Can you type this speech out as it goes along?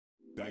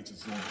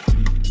Digits on the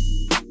beat.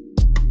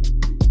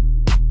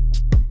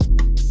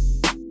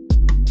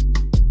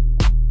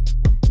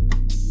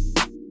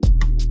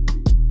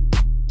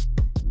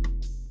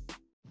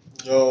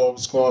 Yo,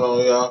 what's going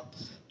on, y'all?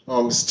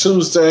 It's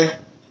Tuesday,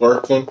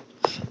 working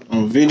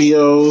on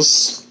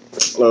videos.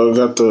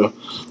 Got the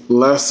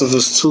Last of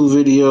Us 2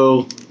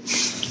 video.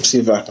 Let's see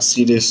if I can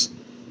see this.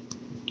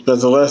 Got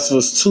the Last of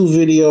Us 2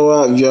 video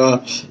out,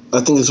 y'all. I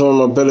think it's one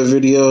of my better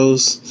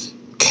videos.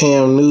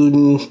 Cam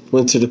Newton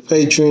went to the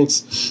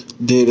patrons,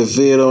 did a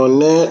vid on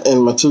that,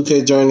 and my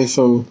 2K journey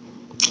from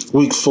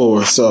week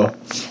 4. So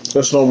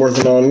that's what I'm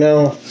working on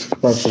now.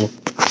 About to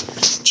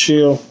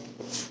chill.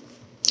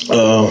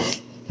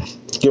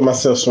 Give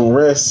myself some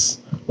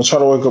rest. I'm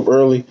trying to wake up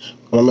early.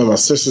 I'm at my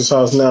sister's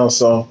house now,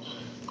 so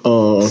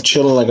I'm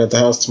chilling. I got the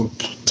house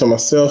to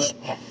myself,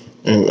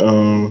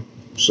 and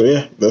so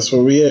yeah, that's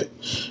where we at.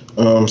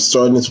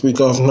 Starting this week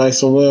off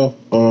nice and well.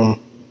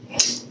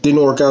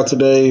 Didn't work out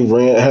today.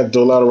 Had to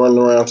do a lot of running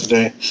around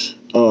today.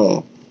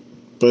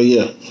 But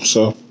yeah,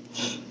 so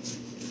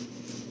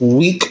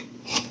I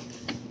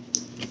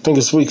think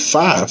it's week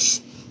 5.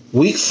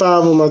 Week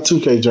 5 of my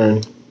 2K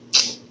journey.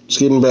 It's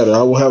getting better.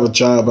 I will have a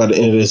job by the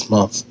end of this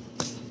month.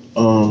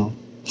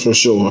 For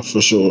sure.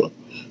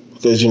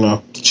 Because,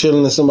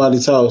 chilling in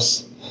somebody's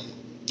house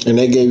and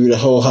they gave you the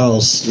whole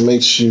house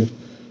makes you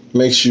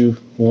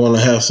want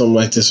to have something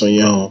like this on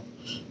your own.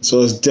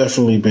 So it's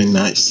definitely been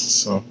nice.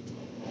 So,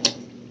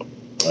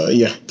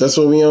 yeah, that's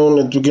what we on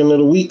at the beginning of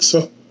the week.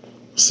 So,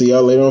 see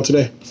y'all later on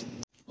today.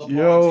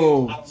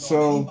 Yo,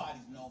 so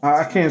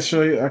I can't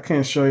show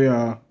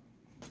y'all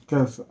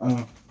because,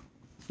 I'm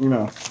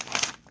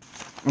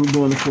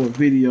doing it for a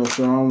video,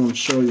 so I don't want to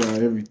show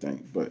y'all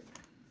everything. But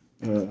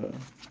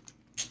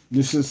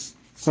this is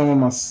some of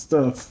my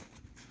stuff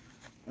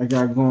I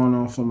got going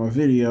on for my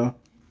video.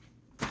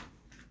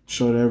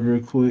 Show that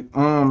real quick.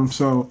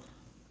 So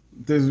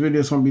this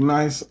video is gonna be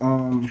nice.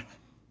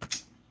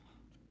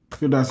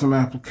 Filled out some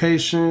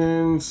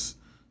applications,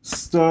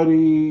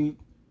 studied.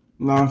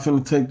 Now I'm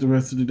finna take the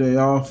rest of the day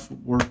off,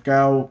 work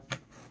out,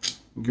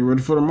 get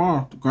ready for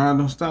tomorrow. The grind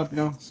don't stop,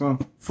 y'all. So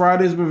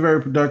Friday's been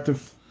very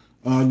productive.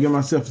 Give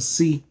myself a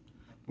C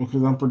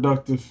because I'm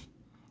productive.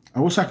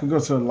 I wish I could go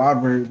to the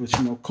library, but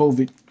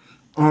COVID.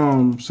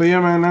 So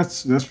yeah, man,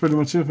 that's pretty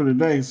much it for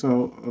today.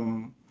 So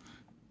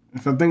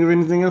if I think of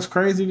anything else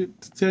crazy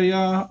to tell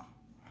y'all,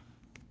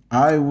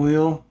 I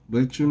will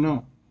let you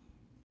know.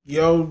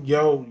 Yo,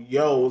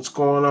 what's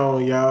going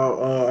on,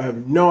 y'all? I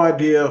have no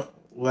idea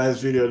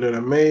last video that I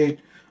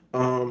made.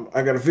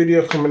 I got a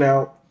video coming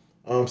out.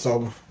 So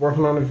I'm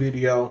working on a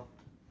video,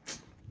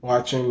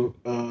 watching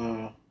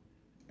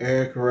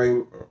Eric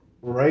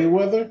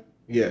Rayweather,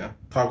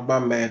 talk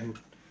about Madden.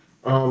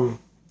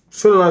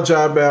 Filling out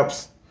job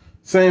apps,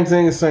 same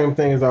thing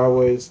as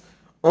always.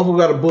 Uncle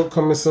got a book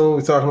coming soon.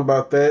 We're talking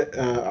about that.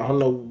 I don't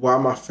know why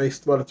my face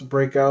started to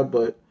break out,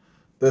 but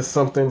that's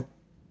something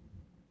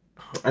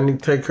I need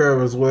to take care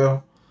of as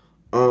well.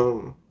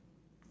 Coming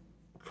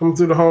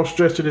through the home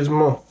stretch of this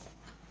month.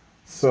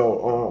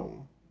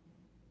 So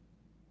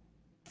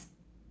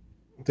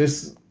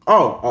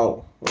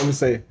let me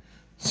say.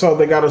 So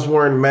they got us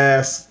wearing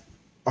masks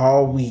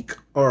all week,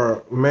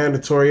 or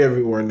mandatory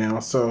everywhere now.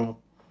 So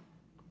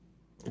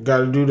got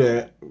to do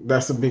that.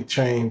 That's a big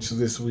change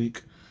this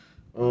week.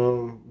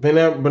 Been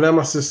at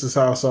my sister's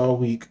house all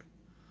week.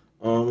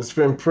 It's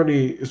been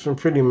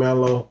pretty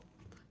mellow.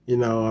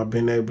 I've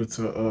been able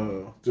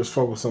to just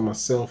focus on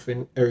myself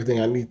and everything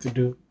I need to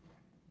do.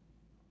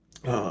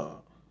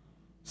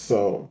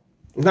 So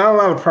not a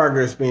lot of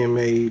progress being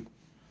made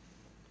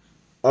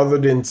other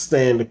than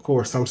staying the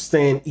course. I'm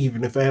staying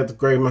even. If I had to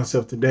grade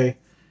myself today,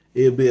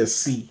 it'd be a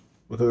C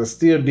because I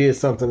still did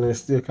something and it's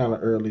still kind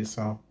of early.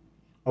 So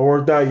I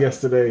worked out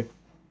yesterday.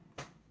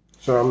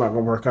 So I'm not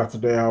going to work out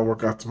today. I'll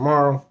work out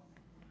tomorrow.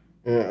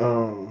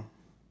 And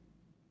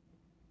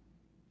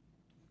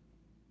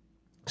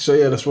so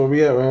yeah, that's where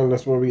we at, man.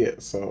 That's where we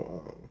at.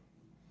 So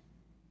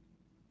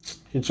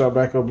hit y'all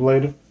back up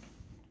later.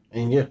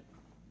 And yeah.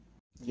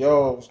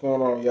 Yo, what's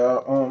going on,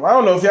 y'all? I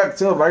don't know if y'all can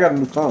tell, but I got a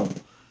new phone.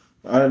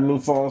 I had a new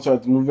phone, so I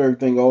had to move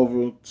everything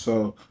over.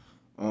 So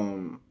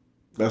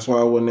that's why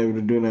I wasn't able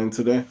to do nothing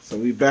today. So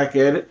we back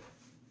at it.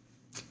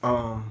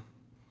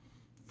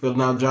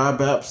 Filling out job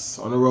apps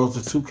on the road to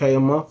 2K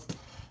a month.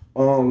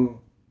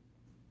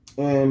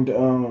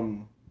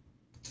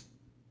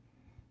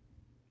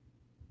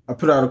 I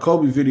put out a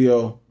Kobe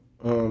video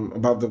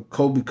about the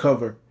Kobe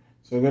cover.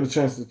 So I got a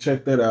chance to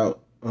check that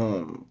out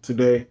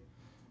today.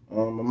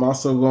 I'm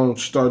also going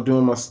to start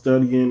doing my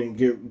studying and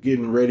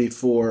getting ready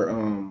for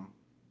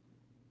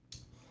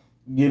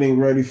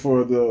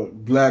the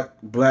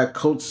Black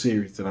Coach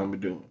series that I'm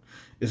doing.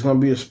 It's gonna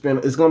be a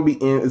spinoff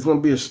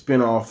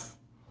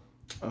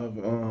of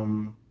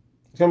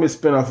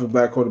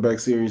Black Quarterback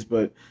series,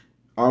 but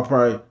I'll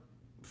probably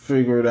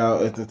figure it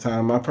out at the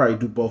time. I'll probably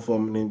do both of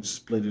them and then just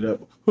split it up.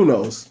 Who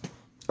knows?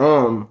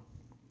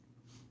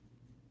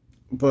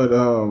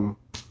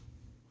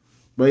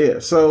 But yeah,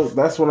 so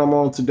that's what I'm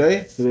on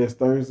today. Today's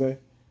Thursday.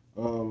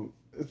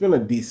 It's been a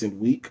decent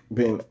week.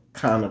 Been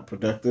kind of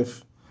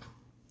productive.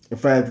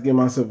 If I had to give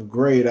myself a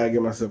grade, I'd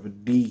give myself a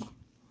D,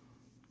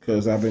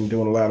 because I've been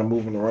doing a lot of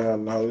moving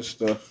around and all this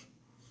stuff.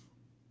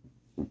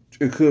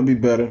 It could be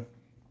better,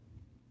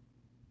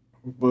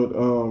 but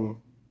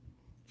you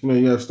know,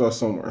 you gotta start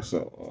somewhere.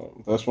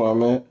 So that's where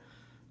I'm at.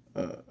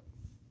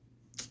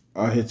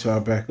 I'll hit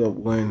y'all back up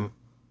when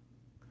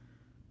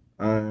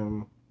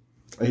I've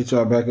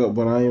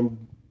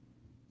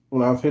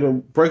hit a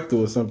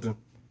breakthrough or something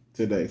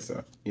today.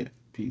 So yeah,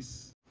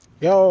 peace.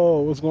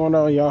 Yo, what's going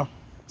on, y'all?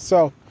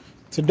 So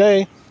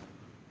today,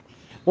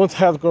 once I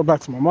had to go back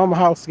to my mama's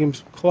house to get me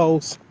some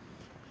clothes.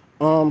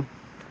 Watched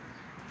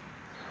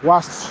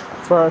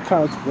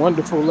Farrakhan's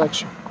wonderful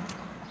lecture,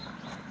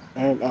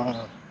 and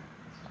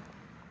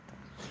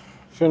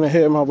finna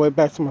head my way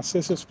back to my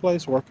sister's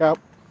place, work out.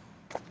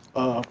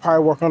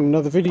 Probably work on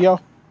another video.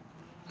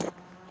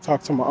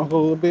 Talk to my uncle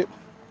a little bit.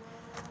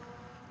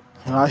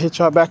 And I'll hit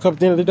y'all back up at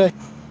the end of the day.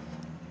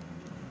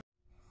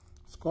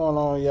 What's going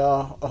on,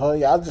 y'all?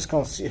 Y'all just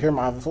gonna hear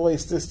my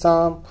voice this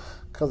time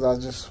because I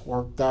just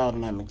worked out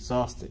and I'm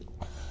exhausted.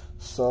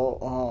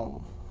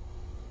 So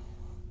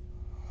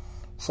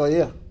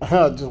yeah,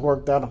 I just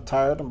worked out. I'm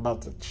tired. I'm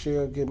about to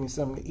chill, get me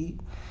something to eat.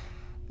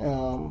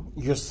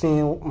 You're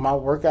seeing my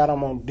workout.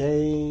 I'm on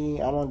day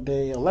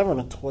 11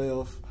 or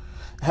 12.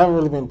 I haven't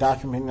really been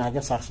documenting. I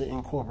guess I should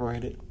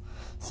incorporate it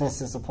since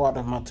it's a part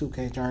of my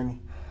 2K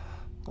journey.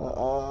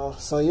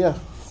 So yeah,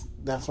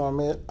 that's where I'm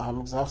at.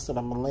 I'm exhausted.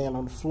 I'm laying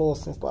on the floor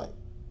for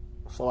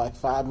like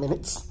 5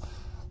 minutes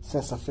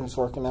since I finished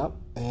working out.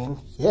 And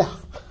yeah,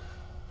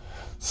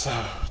 so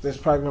this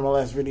is probably my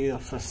last video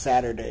for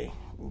Saturday,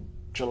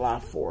 July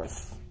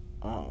 4th.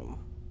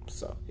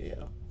 So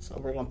yeah, so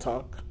we're gonna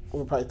talk.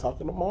 We'll probably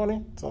talk in the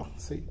morning. So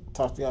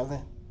talk to y'all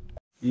then.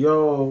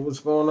 Yo, what's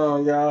going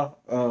on, y'all?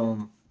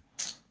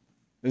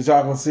 As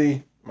y'all can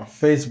see, my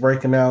face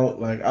breaking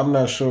out. Like, I'm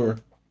not sure.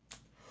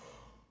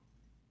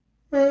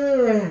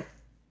 I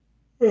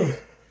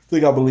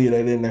think I believe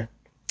that in there.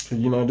 Cause,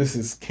 you know, this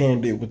is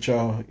candid with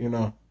y'all, you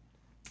know.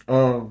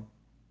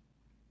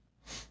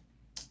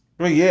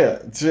 But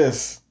yeah,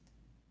 just,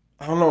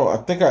 I don't know. I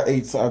think I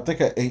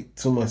ate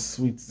too much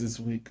sweets this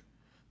week.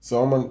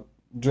 So I'm gonna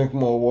drink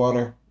more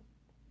water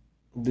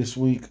this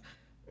week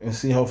and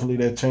see, hopefully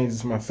that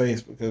changes my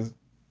face, because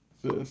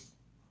it's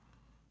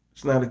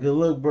not a good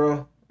look,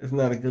 bro. It's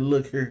not a good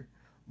look here.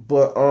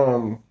 But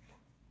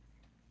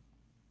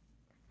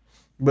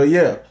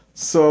yeah,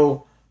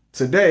 so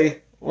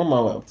today, where's my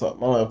laptop?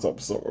 My laptop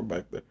is somewhere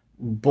back there.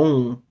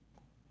 Boom.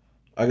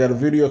 I got a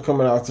video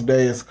coming out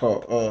today. It's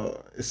called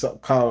it's a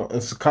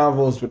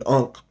Convos with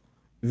Unc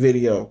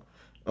video.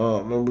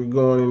 And we're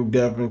going in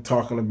depth and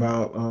talking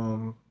about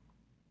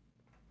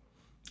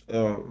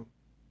the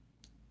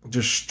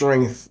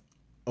strength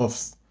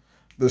of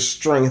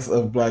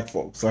black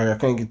folks. Like, I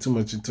can't get too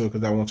much into it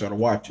because I want y'all to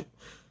watch it.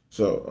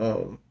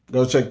 So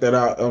go check that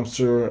out. I'm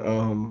sure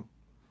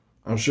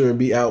it'll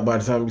be out by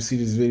the time you see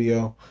this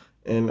video.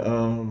 And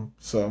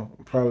so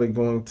I'm probably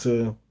going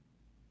to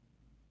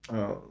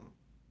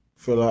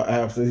fill out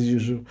apps as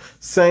usual.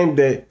 Same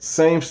day,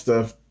 same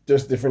stuff,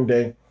 just different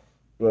day.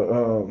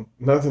 But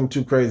nothing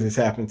too crazy has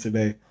happened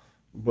today.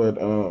 But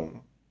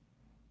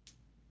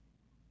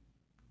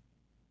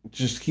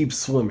just keep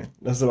swimming.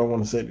 That's what I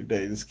want to say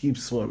today. Just keep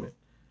swimming.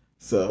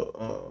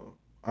 So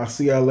I'll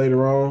see y'all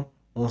later on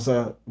once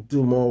I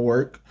do more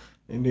work,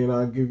 and then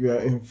I'll give y'all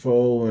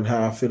info and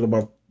how I feel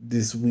about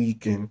this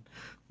week and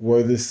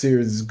where this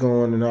series is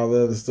going and all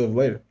the other stuff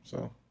later.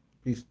 So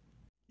peace.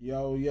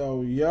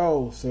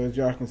 Yo. So as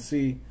y'all can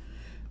see,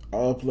 I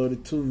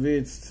uploaded 2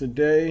 vids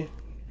today.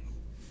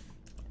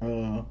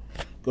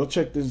 Go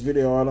check this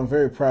video out. I'm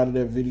very proud of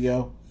that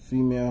video.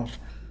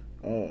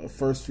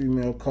 First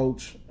female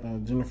coach,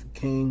 Jennifer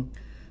King.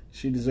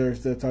 She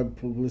deserves that type of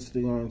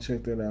publicity. Go and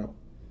check that out.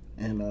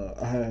 And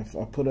I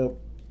put up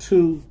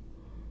 2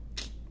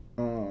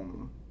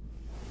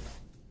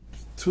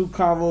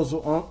 convos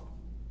with Unc.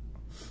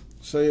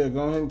 So yeah,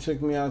 go ahead and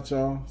check me out,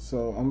 y'all.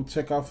 So I'm gonna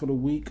check out for the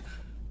week.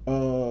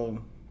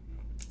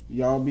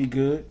 Y'all be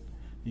good.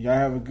 Y'all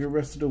have a good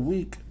rest of the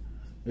week.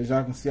 As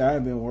y'all can see, I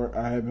have been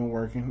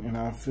working, and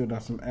I filled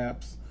out some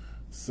apps.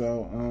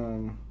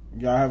 So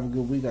y'all have a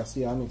good week. I'll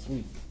see y'all next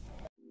week.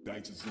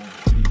 Thanks.